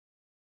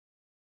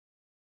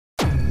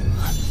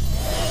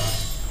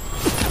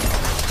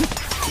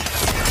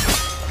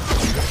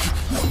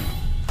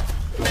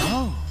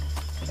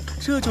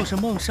这就是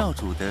孟少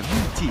主的秘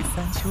技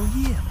三秋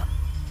叶吗？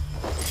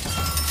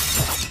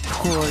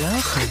果然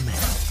很美。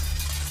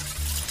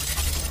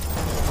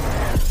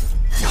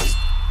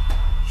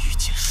御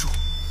剑术，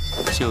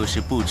就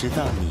是不知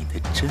道你的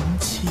真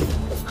气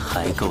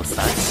还够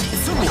撒气。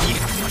这么硬，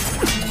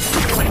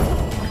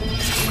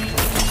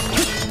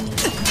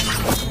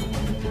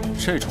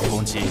这种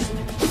攻击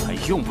还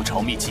用不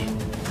着秘技。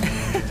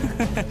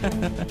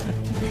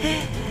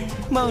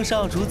孟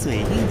少主嘴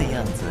硬的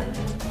样子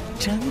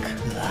真可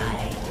爱。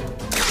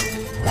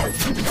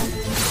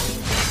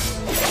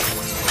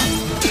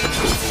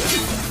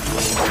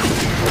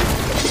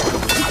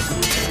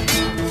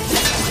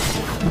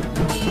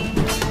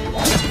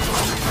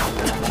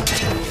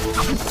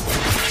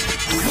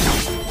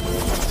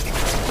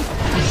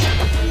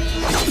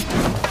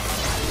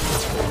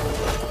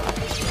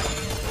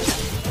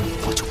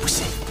我就不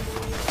信，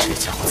这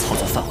家伙操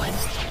作范围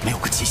没有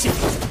个极限。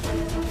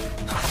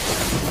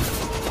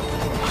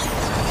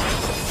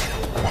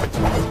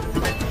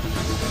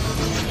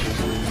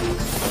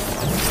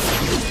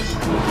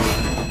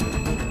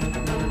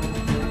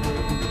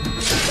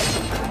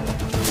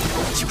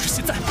就是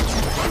现在！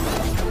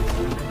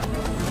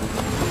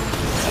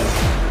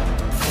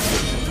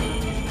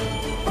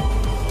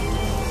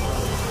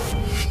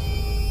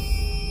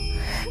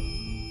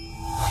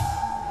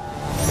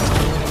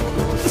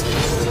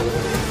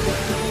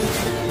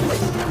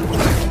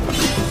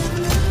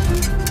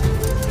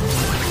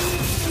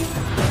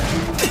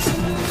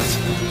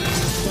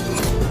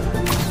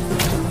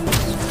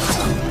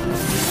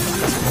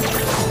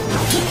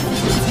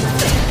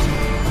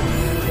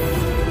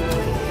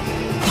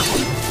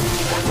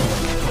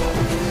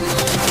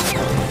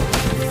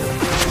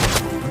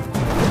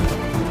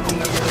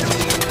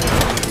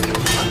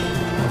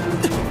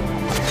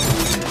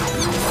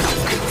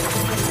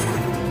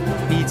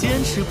你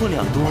坚持不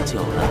了多久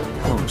了，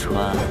孟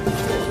川。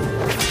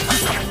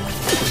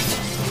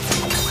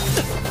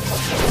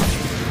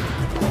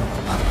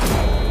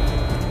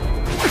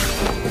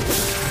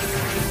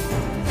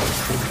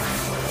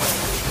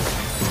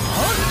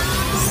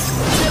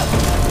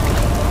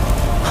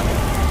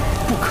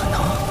不可能！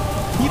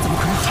你怎么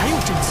可能还有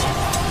真气？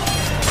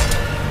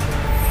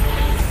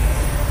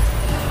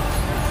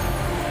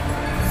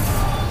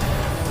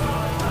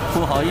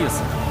不好意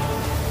思，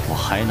我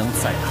还能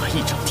再打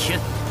一整天。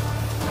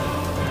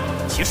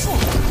结束了。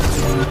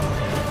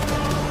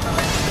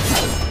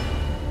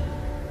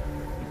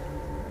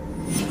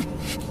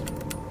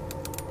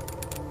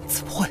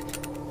怎么会？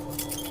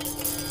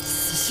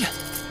丝线！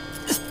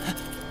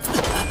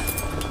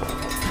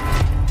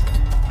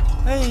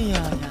哎呀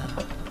呀，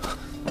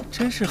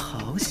真是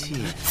好险！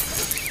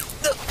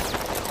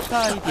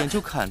差一点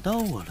就砍到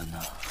我了呢。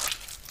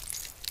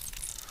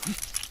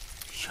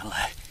原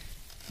来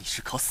你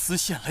是靠丝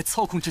线来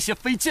操控这些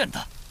飞剑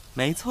的。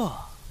没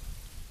错。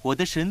我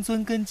的神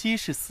尊根基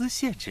是丝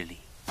线之力。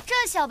这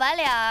小白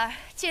脸儿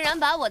竟然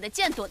把我的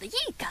剑躲得一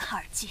干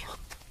二净。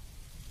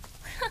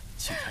哼！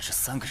竟然是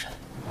3个人。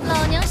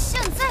老娘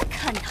现在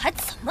看你还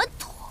怎么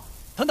躲！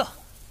等等，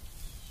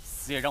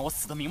死也让我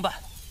死得明白，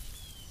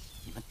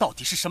你们到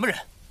底是什么人？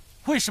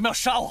为什么要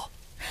杀我？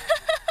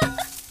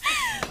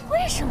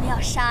为什么要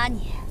杀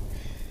你？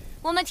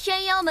我们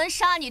天妖门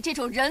杀你这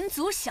种人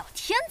族小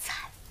天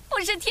才，不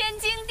是天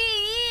经地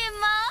义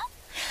吗？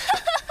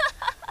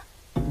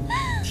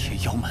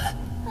妖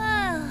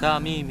门，大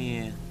秘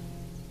密，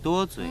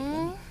多嘴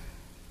了。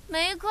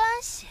没关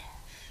系，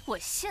我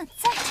现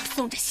在就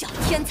送这小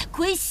天才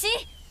归西。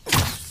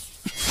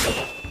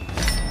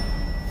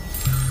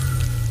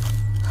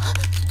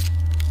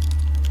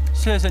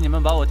谢谢你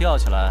们把我吊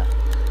起来。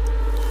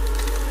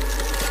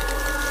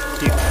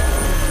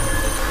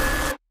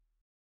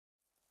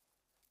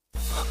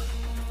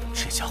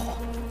这家伙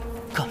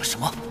干了什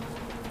么？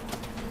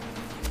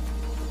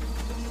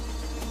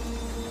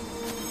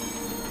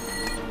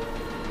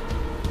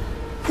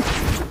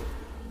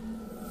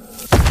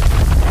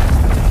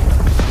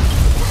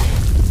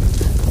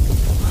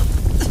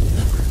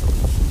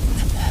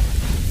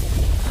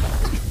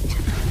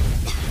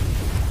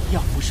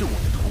是我的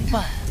同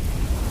伴，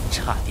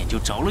差点就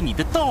着了你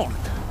的道了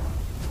呢。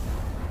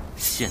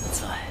现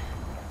在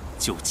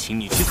就请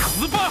你去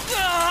死吧！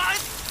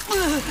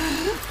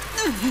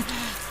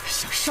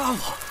想杀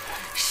我？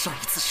上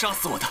一次杀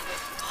死我的，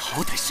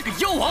好歹是个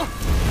妖王。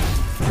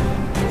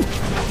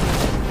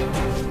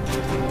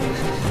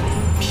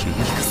凭一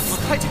个死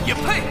太监也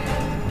配？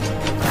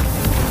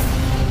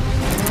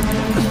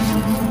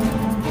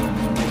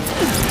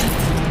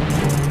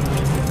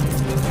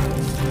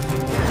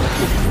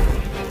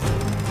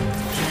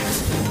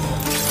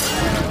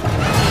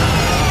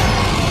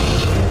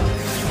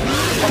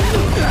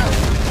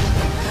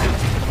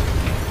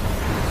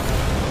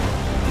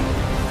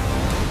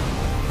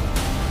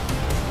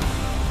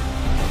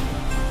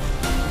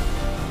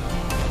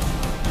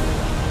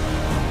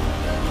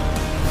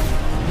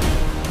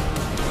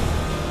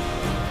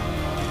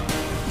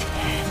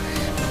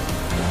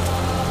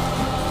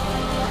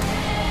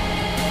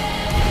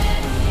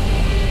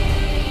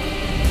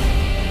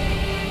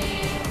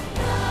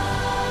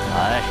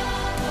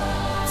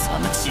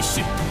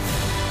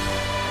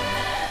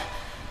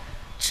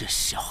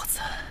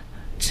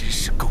真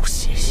是够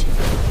血腥。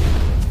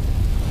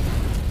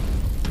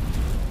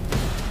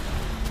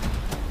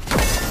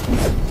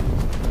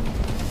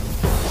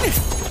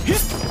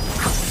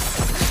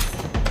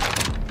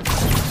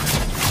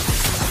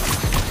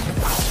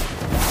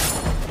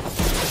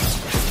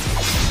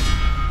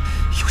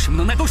有什么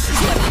能耐都使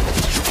出来吧，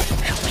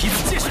让彼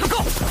此见识个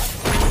够！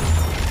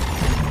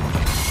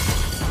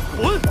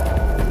滚！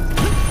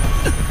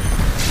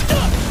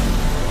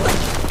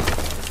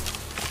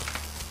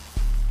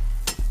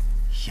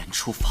言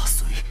出法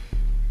随，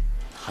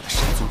他的神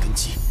尊根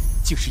基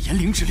竟是炎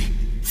灵之力。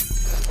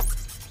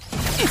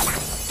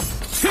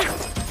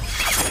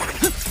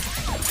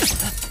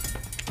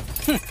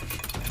哼，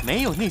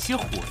没有那些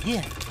火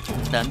焰，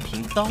单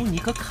凭刀你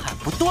可砍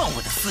不断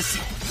我的丝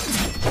线。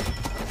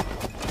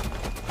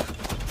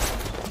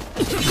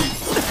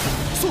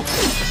速！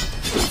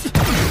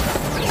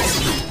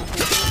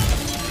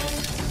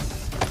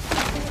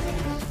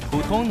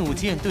普通弩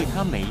箭对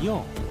他没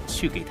用，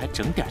去给他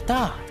整点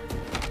大的。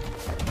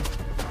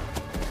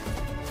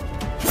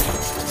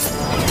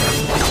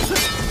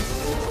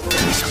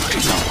没想到这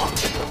家伙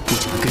不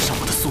仅能跟上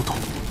我的速度，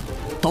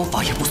刀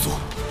法也不俗。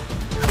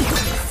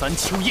三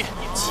秋叶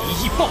极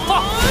意爆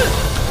发！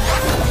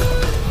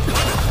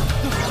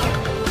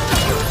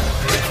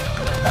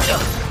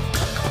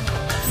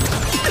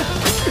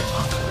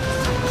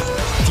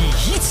第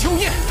一秋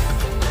叶！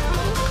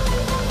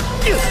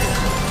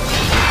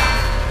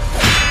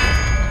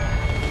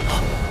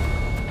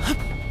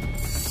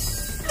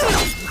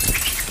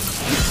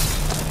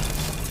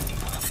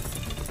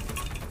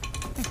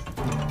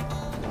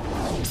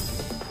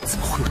怎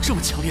么会有这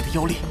么强烈的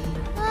妖力？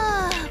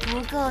啊，不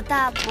够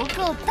大，不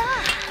够大，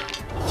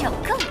要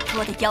更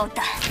多的妖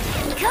胆，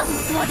更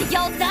多的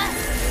妖胆！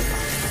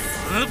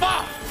死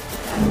吧！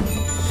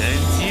真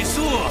击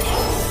术，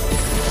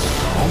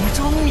空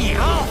中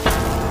秒！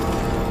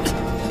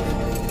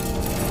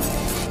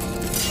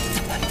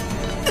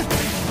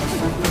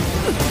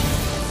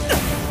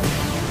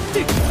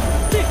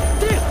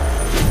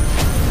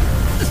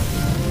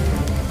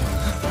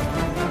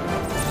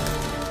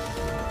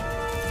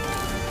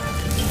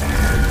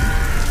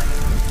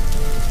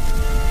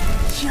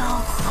妖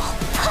好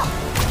胖！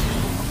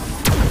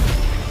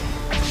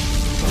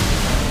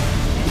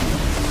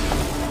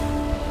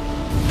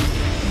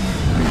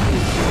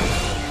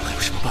还有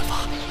什么办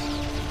法？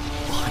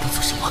我还能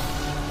做什么？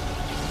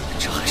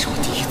这还是我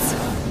第一次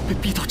被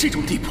逼到这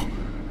种地步。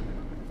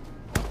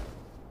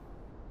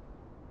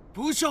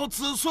不孝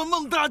子孙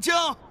孟大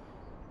江，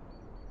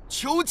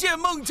求见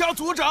孟家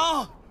族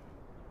长。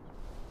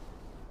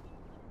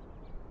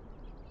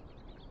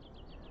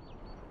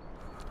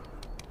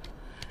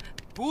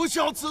不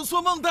孝子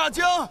孙孟大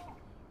江，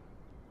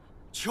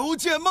求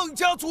见孟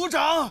家族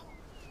长。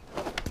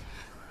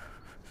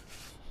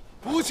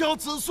不孝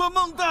子孙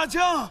孟大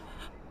江，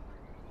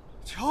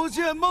求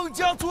见孟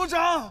家族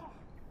长。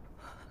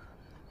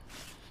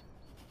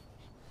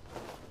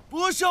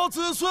不孝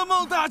子孙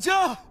孟大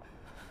江，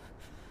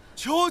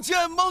求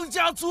见孟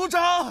家族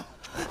长。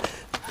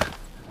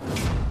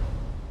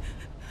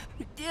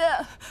爹，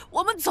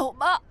我们走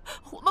吧，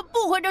我们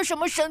不回这什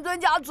么神尊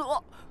家族。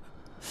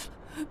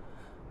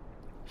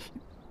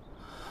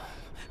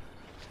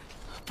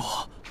不，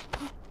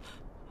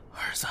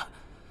儿子，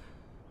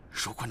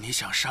如果你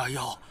想杀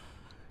妖，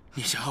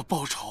你想要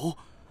报仇，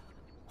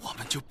我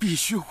们就必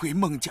须回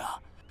孟家。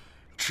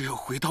只有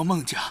回到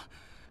孟家，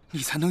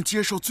你才能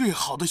接受最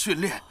好的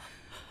训练，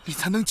你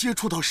才能接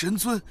触到神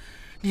尊，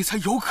你才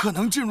有可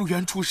能进入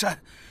原初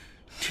山，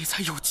你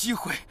才有机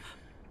会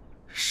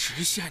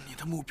实现你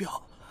的目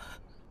标。